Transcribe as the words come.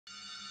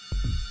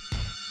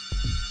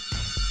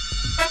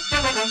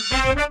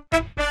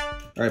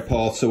All right,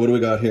 Paul, so what do we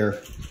got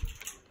here?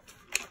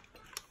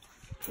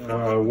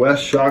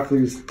 Wes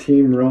Shockley's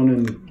Team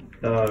Ronin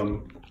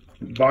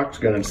box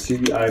gun,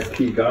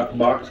 CIP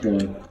box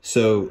gun.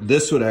 So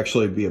this would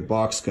actually be a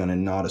box gun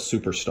and not a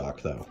super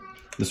stock, though.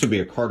 This would be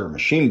a Carter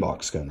machine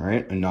box gun,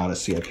 right? And not a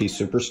CIP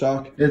Super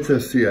Stock? It's a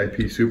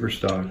CIP Super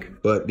Stock.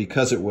 But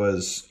because it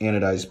was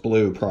anodized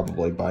blue,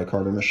 probably by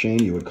Carter Machine,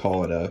 you would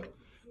call it a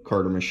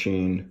Carter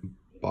Machine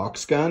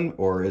box gun,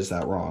 or is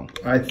that wrong?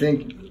 I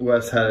think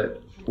Wes had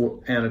it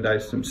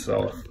anodized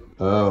himself.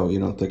 Oh, you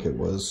don't think it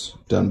was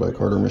done by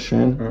Carter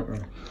Machine?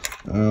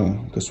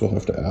 Oh, guess we'll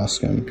have to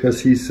ask him.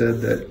 Because he said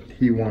that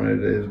he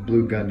wanted his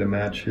blue gun to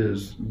match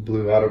his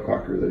blue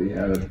autococker that he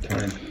had at the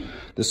time.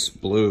 This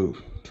blue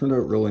turned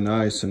out really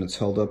nice, and it's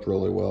held up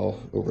really well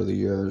over the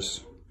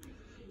years.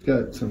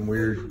 Got some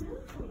weird,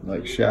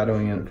 like,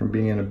 shadowing in it from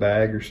being in a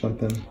bag or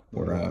something.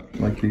 Where at?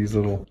 Like these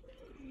little...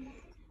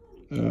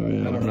 Oh,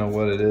 yeah. I don't know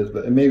what it is,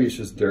 but maybe it's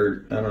just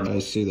dirt. I don't know. I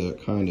see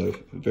that kind of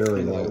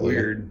very lightly.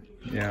 Weird,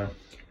 yeah.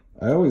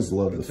 I always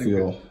love the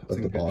feel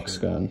of the box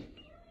gun.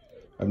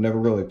 I've never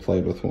really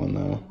played with one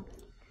though.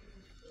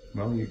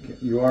 Well,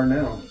 you are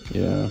now.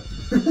 Yeah.